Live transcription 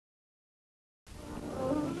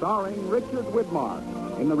starring Richard Widmark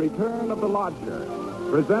in The Return of the Lodger,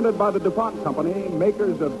 presented by the DuPont Company,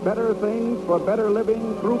 makers of better things for better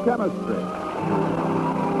living through chemistry.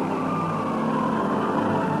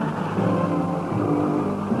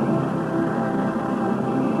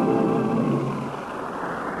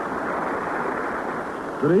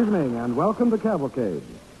 Good evening, and welcome to Cavalcade.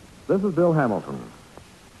 This is Bill Hamilton.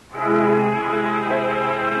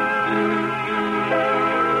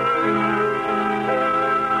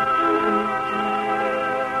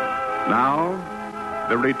 Now,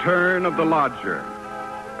 The Return of the Lodger,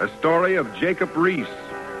 a story of Jacob Riis,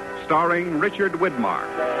 starring Richard Widmark.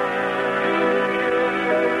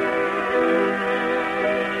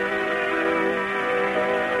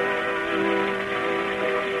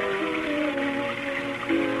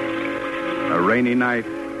 A rainy night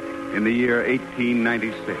in the year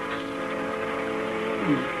 1896.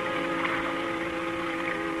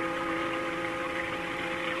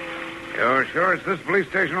 You're sure it's this police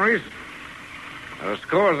station, Reese? There are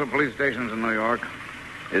scores of police stations in New York.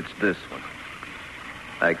 It's this one.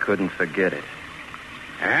 I couldn't forget it.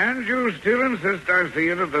 And you still insist I see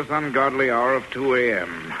it at this ungodly hour of 2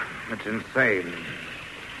 a.m. It's insane.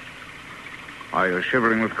 Are you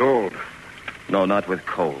shivering with cold? No, not with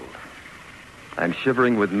cold. I'm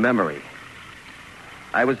shivering with memory.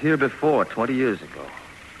 I was here before, 20 years ago.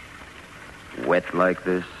 Wet like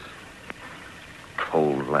this.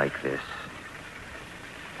 Cold like this.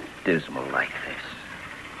 Dismal like this.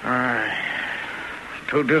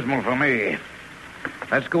 Too dismal for me.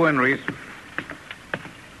 Let's go in, Reese.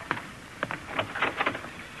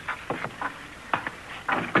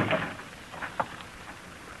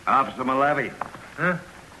 Officer Malavi. Huh?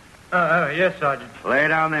 Yes, Sergeant. Lay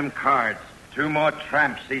down them cards. 2 more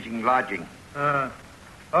tramps seeking lodging.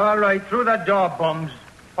 All right, through that door, bums.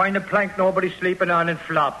 Find a plank nobody's sleeping on and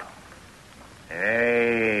flop.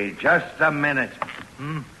 Hey, just a minute.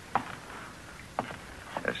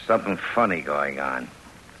 There's something funny going on.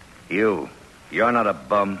 You're not a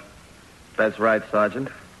bum. That's right, Sergeant.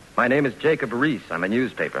 My name is Jacob Riis. I'm a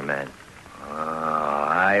newspaper man. Oh,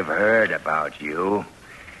 I've heard about you.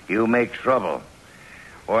 You make trouble.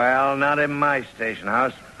 Well, not in my station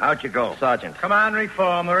house. Out you go. Sergeant. Come on,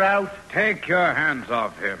 reformer, out. Take your hands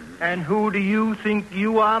off him. And who do you think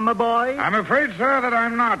you are, my boy? I'm afraid, sir, that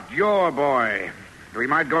I'm not your boy. We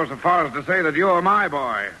might go so far as to say that you're my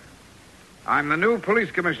boy. I'm the new police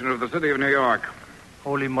commissioner of the city of New York.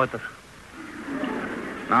 Holy Mother.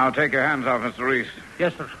 Now take your hands off, Mr. Reese.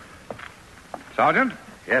 Yes, sir. Sergeant,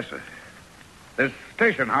 Yes, sir. this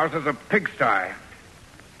station house is a pigsty.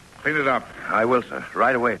 Clean it up. I will, sir.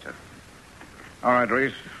 Right away, sir. All right,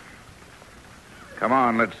 Reese. Come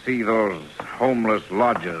on, let's see those homeless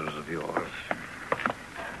lodgers of yours.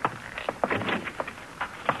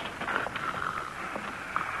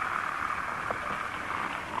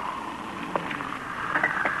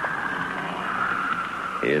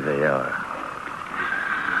 Here they are.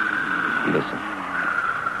 Listen.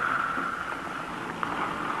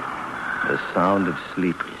 The sound of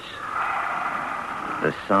sleepers.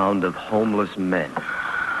 The sound of homeless men.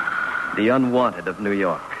 The unwanted of New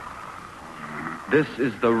York. This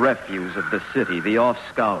is the refuse of the city, the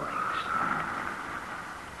off-scourings.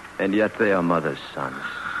 And yet they are mother's sons.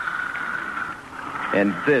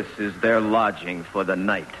 And this is their lodging for the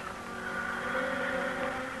night.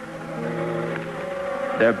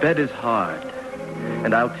 Their bed is hard,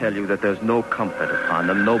 and I'll tell you that there's no comfort upon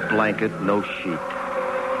them, no blanket, no sheet.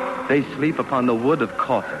 They sleep upon the wood of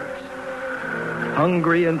coffins.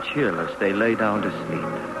 Hungry and cheerless, they lay down to sleep.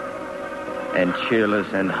 And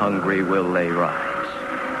cheerless and hungry will they rise.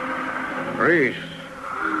 Reese,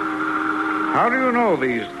 how do you know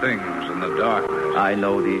these things in the darkness? I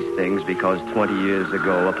know these things because 20 years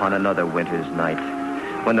ago, upon another winter's night,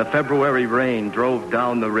 when the February rain drove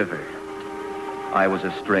down the river, I was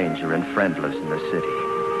a stranger and friendless in the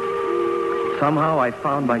city. Somehow I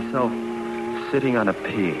found myself sitting on a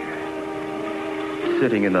pier,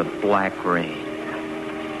 sitting in the black rain,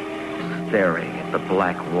 staring at the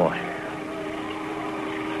black water.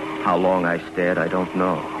 How long I stared, I don't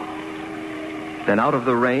know. Then out of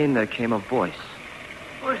the rain, there came a voice.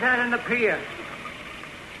 Who's that on the pier?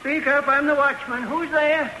 Speak up, I'm the watchman. Who's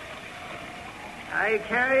there? I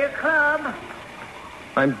carry a club.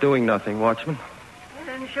 I'm doing nothing, watchman.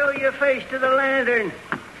 Then show your face to the lantern.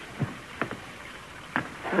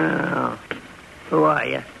 Oh, who are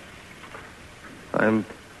you? I'm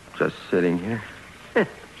just sitting here.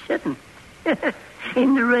 Sitting?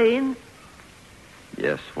 In the rain?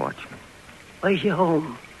 Yes, watchman. Where's your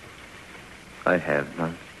home? I have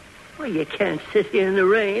none. Well, you can't sit here in the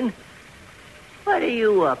rain. What are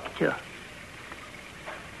you up to?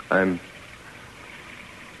 I'm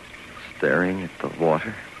staring at the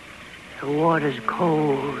water. The water's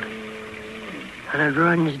cold, and it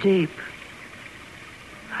runs deep.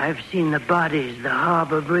 I've seen the bodies the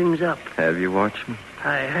harbor brings up. Have you, Watchman?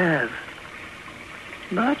 I have.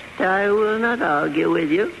 But I will not argue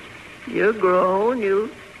with you. You're grown.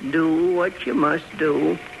 You do what you must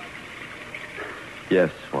do.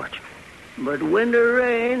 Yes, Watchman. But winter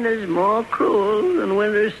rain is more cruel than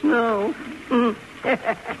winter snow. 2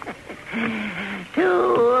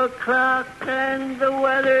 o'clock and the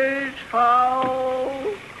weather's foul.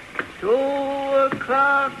 2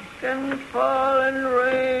 o'clock and falling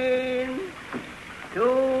rain. 2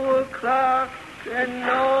 o'clock and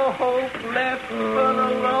no hope left for the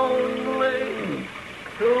lonely.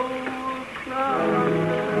 2 o'clock.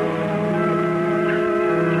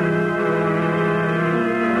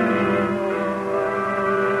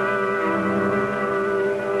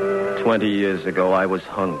 20 years ago, I was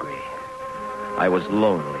hungry. I was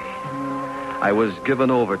lonely. I was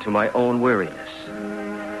given over to my own weariness.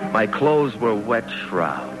 My clothes were wet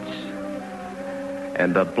shrouds.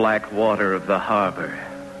 And the black water of the harbor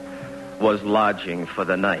was lodging for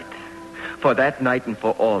the night. For that night and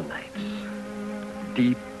for all nights.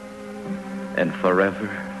 Deep and forever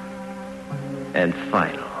and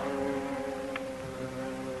final.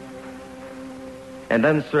 And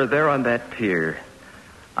then, sir, there on that pier,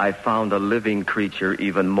 I found a living creature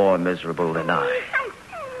even more miserable than I.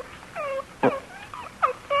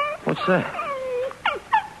 What's that?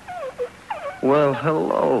 Well,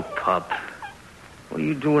 hello, pup. What are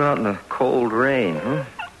you doing out in the cold rain, huh?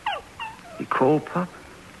 You cold, pup?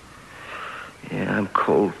 Yeah, I'm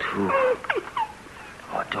cold, too.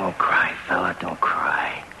 Oh, don't cry, fella, don't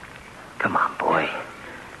cry. Come on, boy.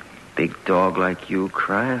 Big dog like you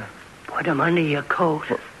crying? Put him under your coat.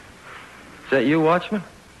 Is that you, Watchman?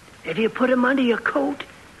 If you put him under your coat,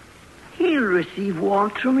 he'll receive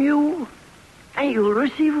warmth from you, and you'll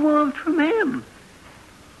receive warmth from him.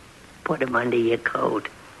 Put him under your coat.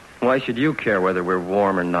 Why should you care whether we're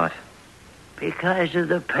warm or not? Because of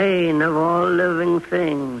the pain of all living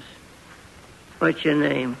things. What's your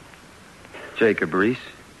name? Jacob Reese.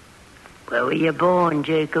 Where were you born,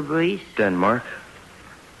 Jacob Reese? Denmark.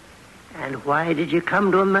 And why did you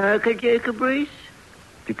come to America, Jacob Reese?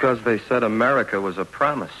 Because they said America was a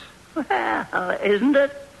promise. Well, isn't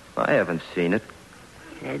it? I haven't seen it.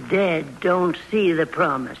 The dead don't see the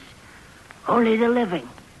promise. Only the living.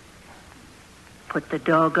 Put the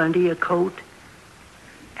dog under your coat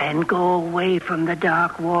and go away from the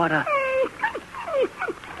dark water.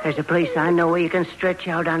 There's a place I know where you can stretch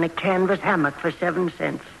out on a canvas hammock for 7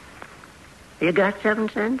 cents. You got 7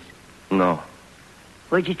 cents? No.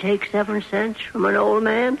 Would you take 7 cents from an old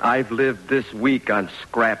man? I've lived this week on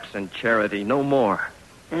scraps and charity, no more.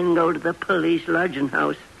 Then go to the police lodging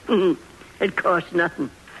house. It costs nothing.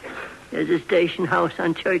 There's a station house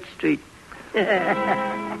on Church Street.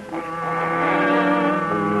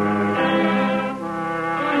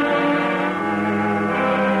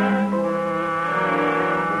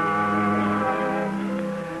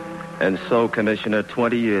 And so, Commissioner,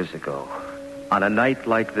 20 years ago, on a night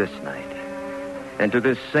like this night, and to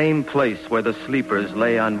this same place where the sleepers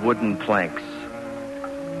lay on wooden planks,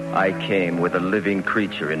 I came with a living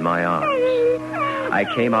creature in my arms. I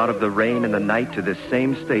came out of the rain and the night to this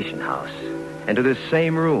same station house and to this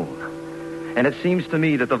same room. And it seems to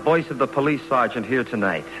me that the voice of the police sergeant here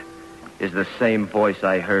tonight is the same voice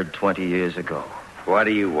I heard 20 years ago. What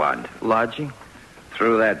do you want? Lodging?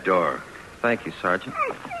 Through that door. Thank you, Sergeant.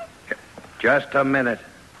 Just a minute.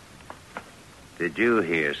 Did you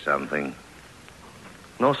hear something?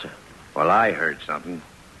 No, sir. Well, I heard something.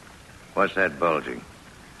 What's that bulging?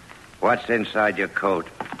 What's inside your coat?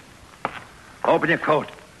 Open your coat.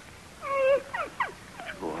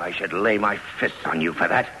 Oh, I should lay my fists on you for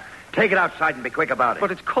that. Take it outside and be quick about it. But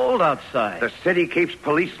it's cold outside. The city keeps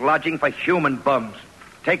police lodging for human bums.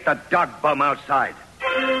 Take the dog bum outside.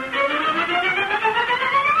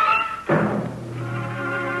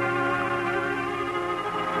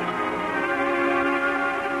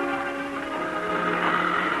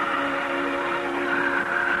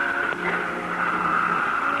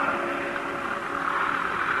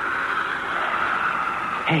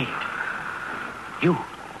 Hey, you.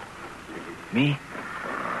 Me?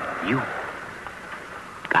 You.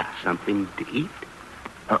 Got something to eat?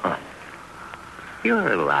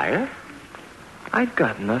 You're a liar. I've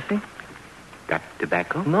got nothing. Got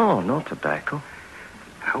tobacco? No tobacco.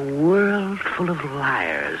 A world full of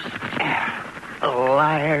liars.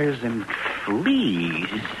 Liars and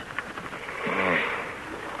fleas.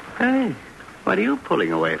 Hey, what are you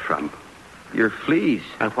pulling away from? Your fleas.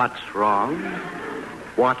 What's wrong?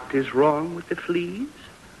 What is wrong with the fleas?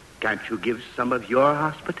 Can't you give some of your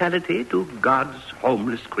hospitality to God's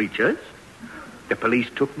homeless creatures? The police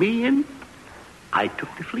took me in. I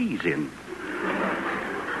took the fleas in.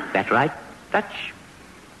 That right, Dutch?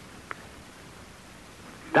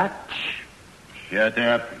 Dutch. Shut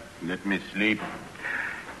up. Let me sleep.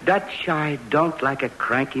 Dutch, I don't like a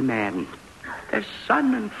cranky man. There's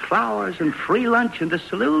sun and flowers and free lunch in the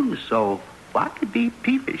saloon, so why be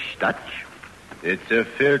peevish, Dutch? It's a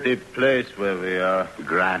filthy place where we are.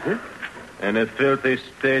 Granted. And a filthy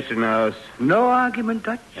station house. No argument,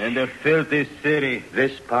 Dutch. And a filthy city.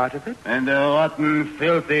 This part of it? And a rotten,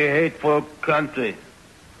 filthy, hateful country.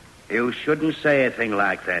 You shouldn't say a thing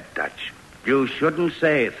like that, Dutch. You shouldn't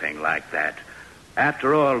say a thing like that.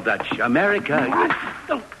 After all, Dutch, America...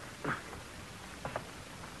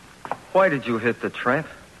 Why did you hit the tramp?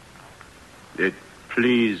 It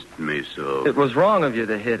pleased me so. It was wrong of you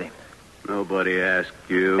to hit him. Nobody asked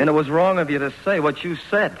you. And it was wrong of you to say what you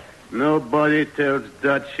said. Nobody tells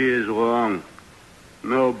Dutch he is wrong.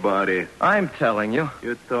 Nobody. I'm telling you.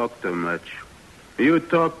 You talk too much. You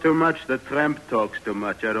talk too much. The tramp talks too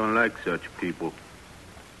much. I don't like such people.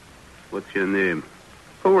 What's your name?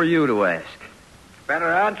 Who are you to ask?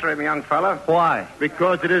 Better answer him, young fella. Why?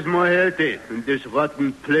 Because it is more healthy. In this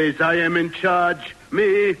rotten place, I am in charge.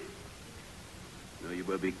 Me. Now, you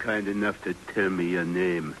will be kind enough to tell me your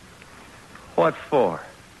name. What for?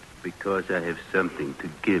 Because I have something to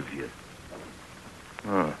give you.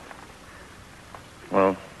 Oh.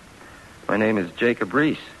 Well, my name is Jacob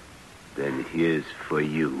Reese. Then here's for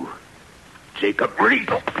you. Jacob Reese.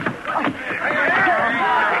 Kill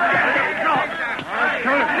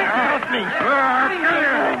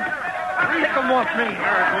him off me.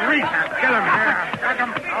 Reese, kill him. Take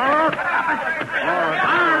him. All right.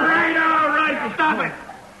 Stop it.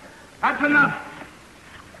 That's enough.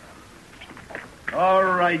 All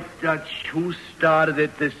right, Dutch. Who started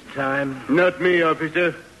it this time? Not me,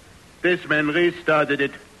 officer. This man Reese started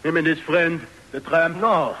it. Him and his friend, the tramp.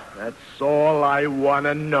 No, that's all I want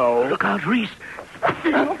to know. Look out, Reese.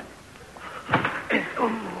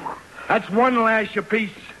 That's one lash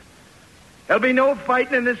apiece. There'll be no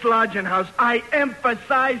fighting in this lodging house. I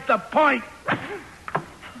emphasize the point.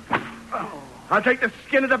 I'll take the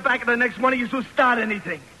skin of the back of the next one of you who start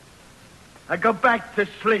anything. I go back to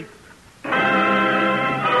sleep.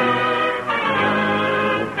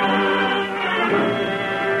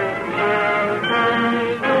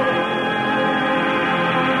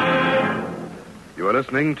 You are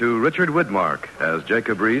listening to Richard Widmark as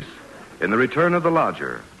Jacob Reese in The Return of the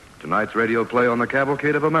Lodger, tonight's radio play on the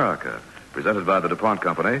Cavalcade of America, presented by the DuPont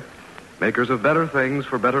Company, makers of better things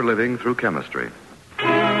for better living through chemistry.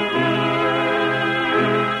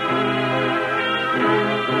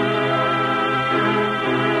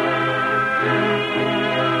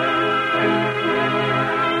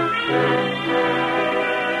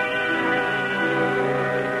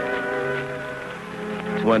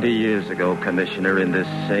 "20 years ago, Commissioner, in this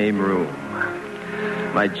same room.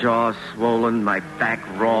 My jaw swollen, my back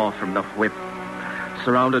raw from the whip,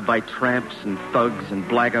 surrounded by tramps and thugs and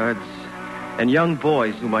blackguards, and young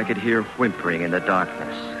boys whom I could hear whimpering in the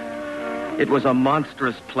darkness. It was a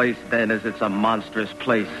monstrous place then as it's a monstrous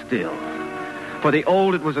place still. For the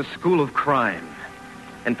old, it was a school of crime,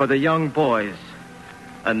 and for the young boys,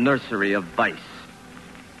 a nursery of vice."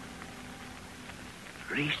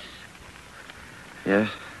 Reese? Yes?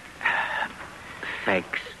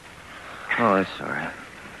 Thanks. Oh, that's all right.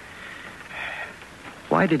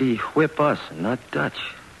 Why did he whip us and not Dutch?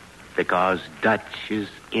 Because Dutch is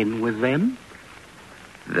in with them?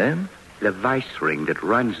 Them? The vice ring that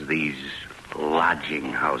runs these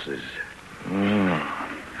lodging houses.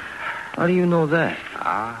 How do you know that?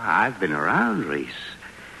 I've been around, Reese.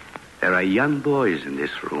 There are young boys in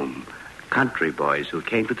this room, country boys who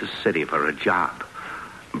came to the city for a job.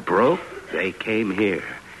 Broke, they came here.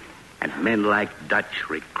 And men like Dutch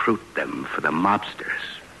recruit them for the mobsters.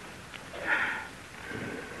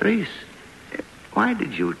 Reese, why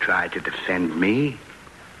did you try to defend me?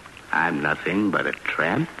 I'm nothing but a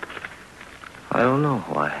tramp. I don't know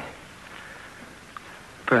why.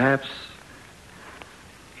 Perhaps...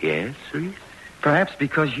 Yes, Reese? Perhaps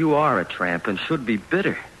because you are a tramp and should be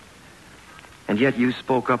bitter. And yet you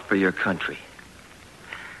spoke up for your country.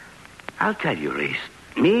 I'll tell you, Reese.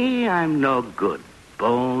 Me, I'm no good.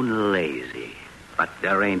 Bone lazy. But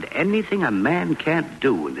there ain't anything a man can't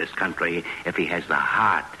do in this country if he has the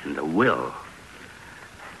heart and the will.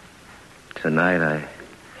 Tonight,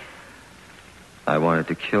 I wanted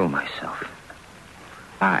to kill myself.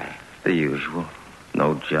 Why? The usual.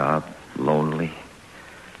 No job, lonely.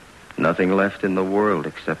 Nothing left in the world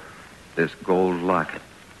except This gold locket.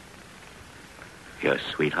 Your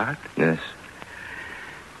sweetheart? Yes.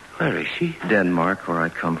 Where is she? Denmark, where I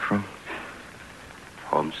come from.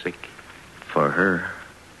 Homesick? For her.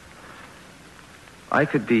 I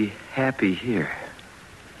could be happy here.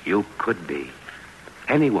 You could be.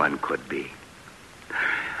 Anyone could be.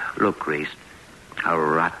 Look, Reese, a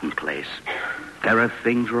rotten place. There are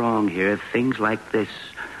things wrong here, things like this.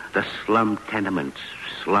 The slum tenements,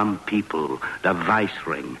 slum people, the vice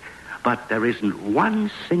ring. But there isn't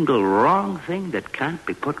one single wrong thing that can't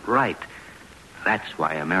be put right. That's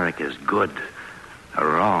why America's good. A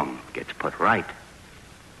wrong gets put right.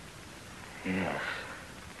 Yes.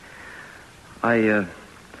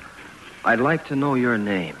 I'd like to know your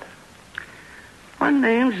name. One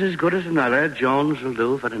name's as good as another. Jones will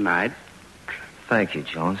do for tonight. Thank you,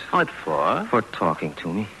 Jones. What for? For talking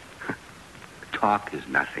to me. Talk is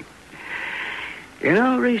nothing. You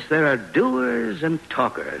know, Reese, there are doers and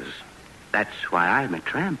talkers. That's why I'm a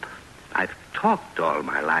tramp. I've talked all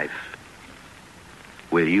my life.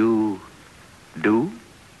 Will you do?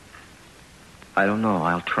 I don't know.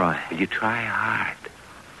 I'll try. Will you try hard?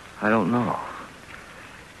 I don't know.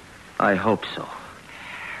 I hope so.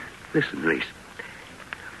 Listen, Reese.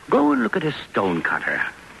 Go and look at a stonecutter.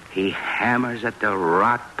 He hammers at the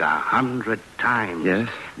rock 100 times. Yes?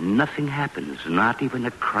 Nothing happens, not even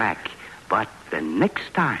a crack. But the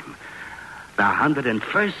next time, the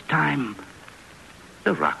 101st time,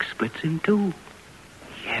 the rock splits in two.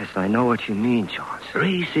 Yes, I know what you mean, Jones.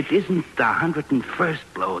 Reese, it isn't the 101st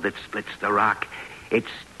blow that splits the rock.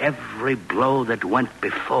 It's every blow that went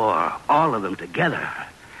before, all of them together.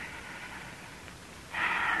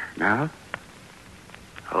 Now,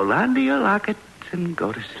 hold on to your locket and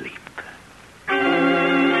go to sleep.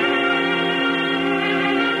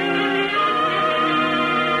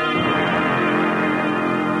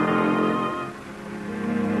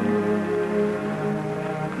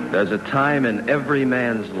 There's a time in every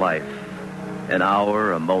man's life, an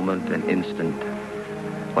hour, a moment, an instant,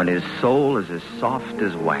 when his soul is as soft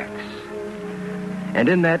as wax. And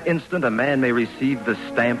in that instant, a man may receive the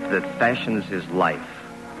stamp that fashions his life.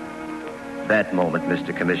 That moment,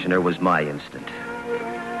 Mr. Commissioner, was my instant.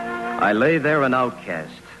 I lay there an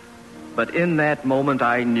outcast, but in that moment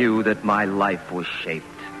I knew that my life was shaped,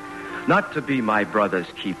 not to be my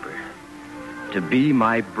brother's keeper, to be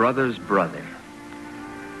my brother's brother,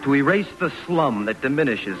 to erase the slum that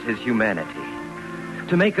diminishes his humanity,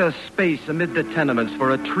 to make a space amid the tenements for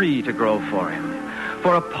a tree to grow for him,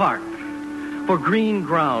 for a park, for green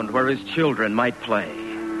ground where his children might play,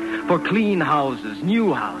 for clean houses,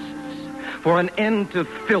 new houses, for an end to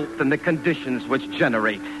filth and the conditions which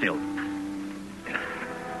generate filth.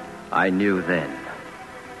 I knew then.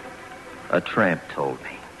 A tramp told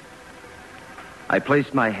me. I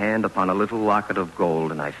placed my hand upon a little locket of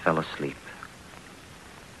gold and I fell asleep.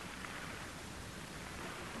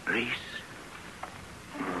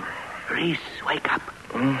 Reese, wake up.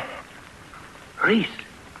 Reese.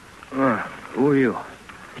 Who are you?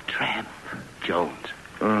 The tramp, Jones.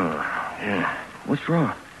 Yeah. What's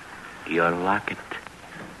wrong? Your locket.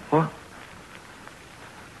 What?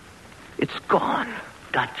 It's gone.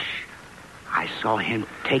 Dutch. I saw him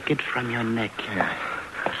take it from your neck. Yeah.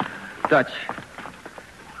 Dutch,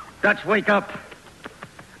 wake up.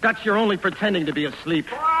 Dutch, you're only pretending to be asleep.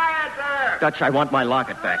 Quiet there! Dutch, I want my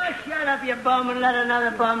locket back. Shut up, you bum, and let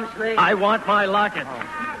another bum sleep. I want my locket.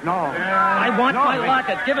 No. I want my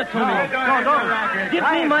locket. Give it to me. No. Give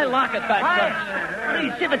me my locket back, Dutch.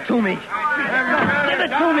 Please, give it to me. Give it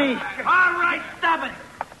to me. All right, stop it.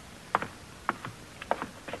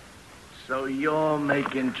 So you're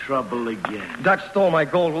making trouble again. Dutch stole my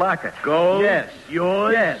gold locket. Gold? Yes.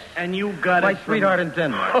 Yours? Yes. And you got My it from... sweetheart in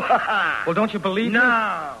Denmark. Well, don't you believe me?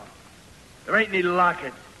 No. There ain't any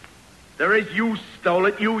locket. There is. You stole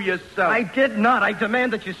it. You yourself. I did not. I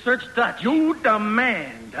demand that you search Dutch. You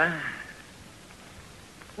demand, huh?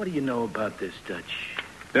 What do you know about this, Dutch?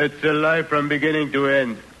 That's a lie from beginning to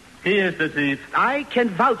end. He is the thief. I can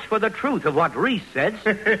vouch for the truth of what Reese says.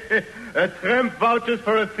 A tramp vouches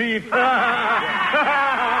for a thief. Stop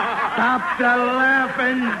the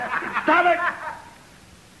laughing. Stop it!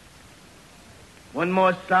 One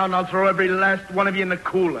more sound, I'll throw every last one of you in the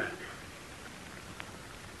cooler.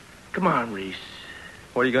 Come on, Reese.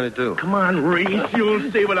 What are you going to do? Come on, Reese.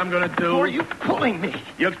 You'll see what I'm going to do. Who are you pulling me?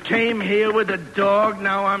 You came here with a dog.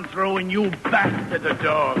 Now I'm throwing you back to the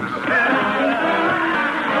dogs.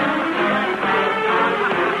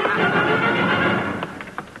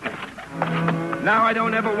 Now I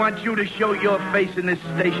don't ever want you to show your face in this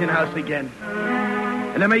station house again.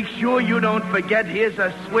 And to make sure you don't forget, here's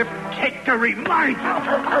a swift kick to remind you.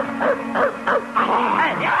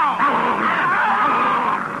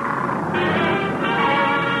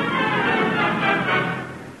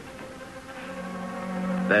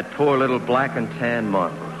 poor little black and tan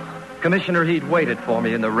mongrel. Commissioner, he'd waited for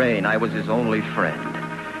me in the rain. I was his only friend.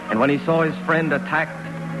 And when he saw his friend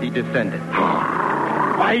attacked, he defended me.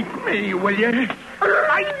 Fight me, will you?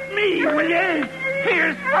 Fight me, will you?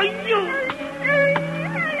 Here's for you.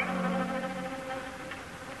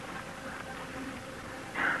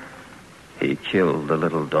 He killed the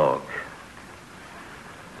little dog.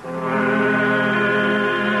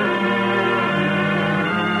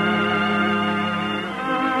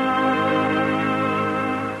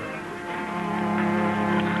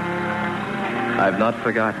 I've not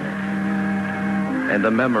forgotten it. And the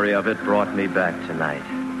memory of it brought me back tonight.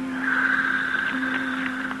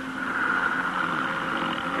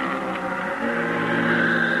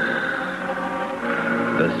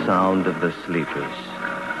 The sound of the sleepers.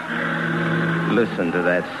 Listen to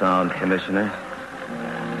that sound, Commissioner.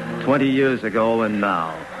 20 years ago and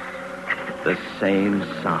now, the same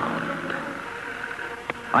sound.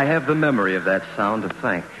 I have the memory of that sound to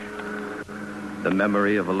thank. The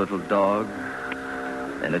memory of a little dog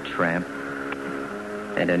and a tramp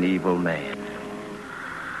and an evil man.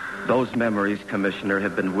 Those memories, Commissioner,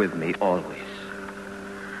 have been with me always.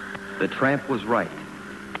 The tramp was right.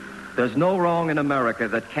 There's no wrong in America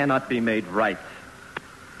that cannot be made right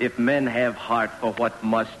if men have heart for what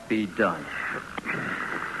must be done.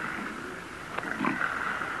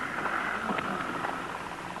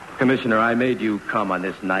 Commissioner, I made you come on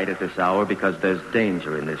this night at this hour because there's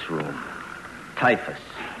danger in this room. Typhus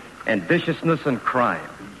and viciousness and crime.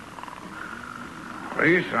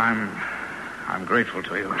 Reese, I'm grateful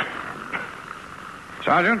to you.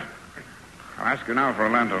 Sergeant, I'll ask you now for a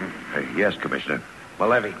lantern. Yes, Commissioner.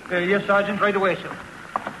 Levy. Yes, Sergeant, right away, sir.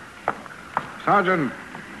 Sergeant,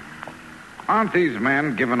 aren't these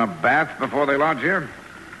men given a bath before they lodge here?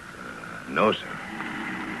 No, sir.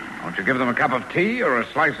 Won't you give them a cup of tea or a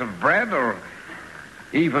slice of bread or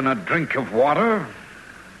even a drink of water?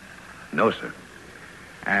 No, sir.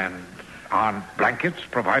 And aren't blankets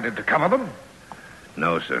provided to cover them?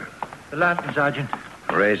 No, sir. The lantern, Sergeant.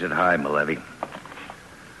 Raise it high, Levy.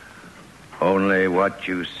 Only what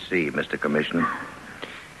you see, Mr. Commissioner.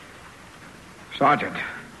 Sergeant, in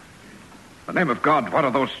the name of God, what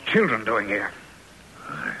are those children doing here?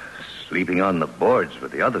 Sleeping on the boards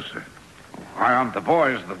with the others, sir. Why aren't the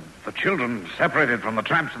boys, the children, separated from the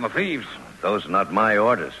tramps and the thieves? Those are not my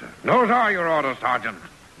orders, sir. Those are your orders, Sergeant.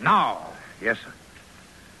 Now. Yes, sir.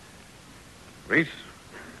 Reese?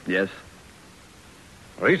 Yes?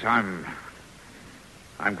 Reese, I'm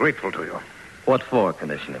grateful to you. What for,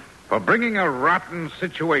 Commissioner? For bringing a rotten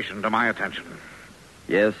situation to my attention.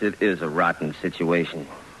 Yes, it is a rotten situation.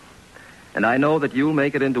 And I know that you'll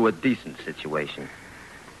make it into a decent situation.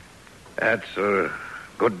 That's a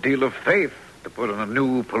good deal of faith to put in a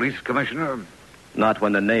new police commissioner. Not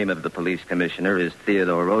when the name of the police commissioner is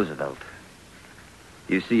Theodore Roosevelt.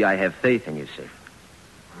 You see, I have faith in you, sir.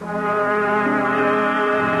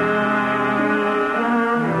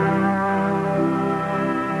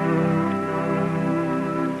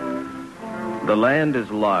 The land is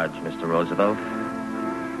large, Mr. Roosevelt.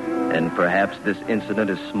 And perhaps this incident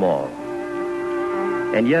is small.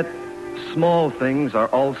 And yet, small things are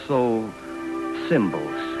also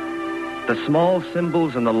symbols. The small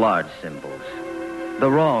symbols and the large symbols. The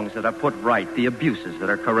wrongs that are put right, the abuses that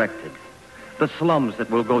are corrected. The slums that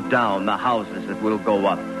will go down, the houses that will go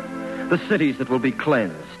up. The cities that will be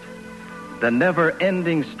cleansed. The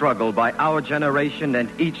never-ending struggle by our generation and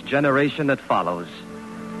each generation that follows.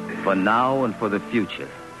 For now and for the future.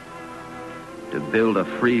 To build a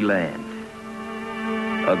free land.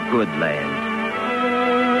 A good land.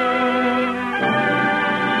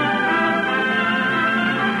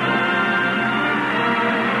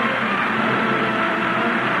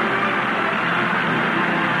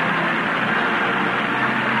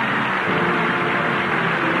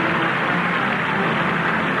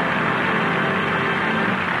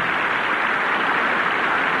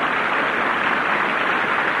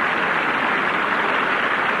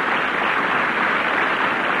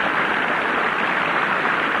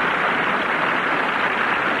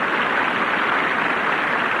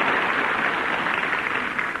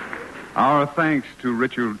 Our thanks to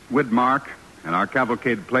Richard Widmark and our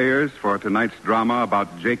Cavalcade players for tonight's drama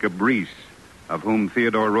about Jacob Reese, of whom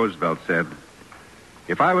Theodore Roosevelt said,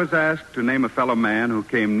 "If I was asked to name a fellow man who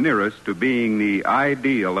came nearest to being the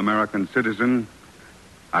ideal American citizen,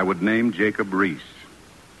 I would name Jacob Reese."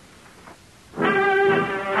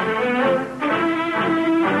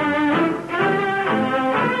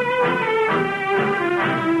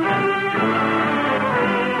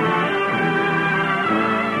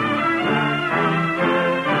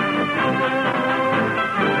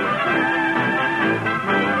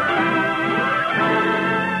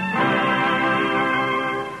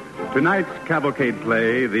 Tonight's cavalcade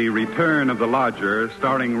play, The Return of the Lodger,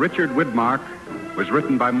 starring Richard Widmark, was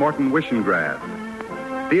written by Morton Wishengrad.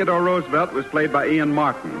 Theodore Roosevelt was played by Ian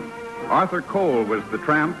Martin. Arthur Cole was the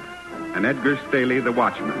tramp, and Edgar Staley the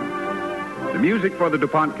watchman. The music for the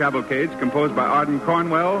DuPont Cavalcades composed by Arden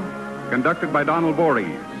Cornwell, conducted by Donald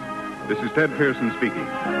Voorhees. This is Ted Pearson speaking.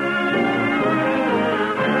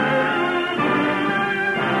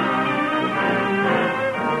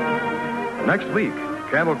 Next week,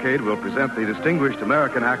 Cavalcade will present the distinguished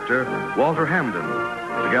American actor Walter Hamden,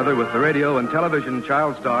 together with the radio and television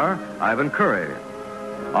child star Ivan Curry.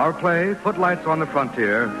 Our play, Footlights on the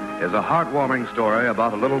Frontier, is a heartwarming story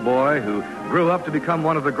about a little boy who grew up to become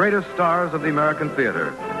one of the greatest stars of the American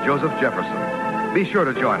theater, Joseph Jefferson. Be sure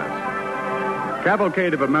to join us.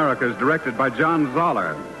 Cavalcade of America is directed by John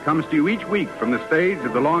Zoller, comes to you each week from the stage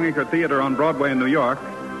of the Longacre Theater on Broadway in New York,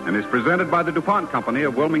 and is presented by the DuPont Company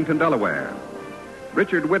of Wilmington, Delaware.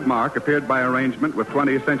 Richard Widmark appeared by arrangement with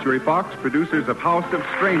 20th Century Fox, producers of House of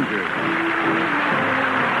Strangers.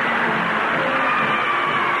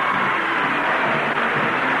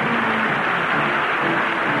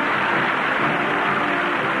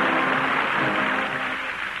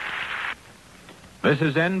 This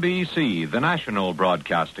is NBC, the national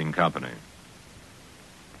broadcasting company.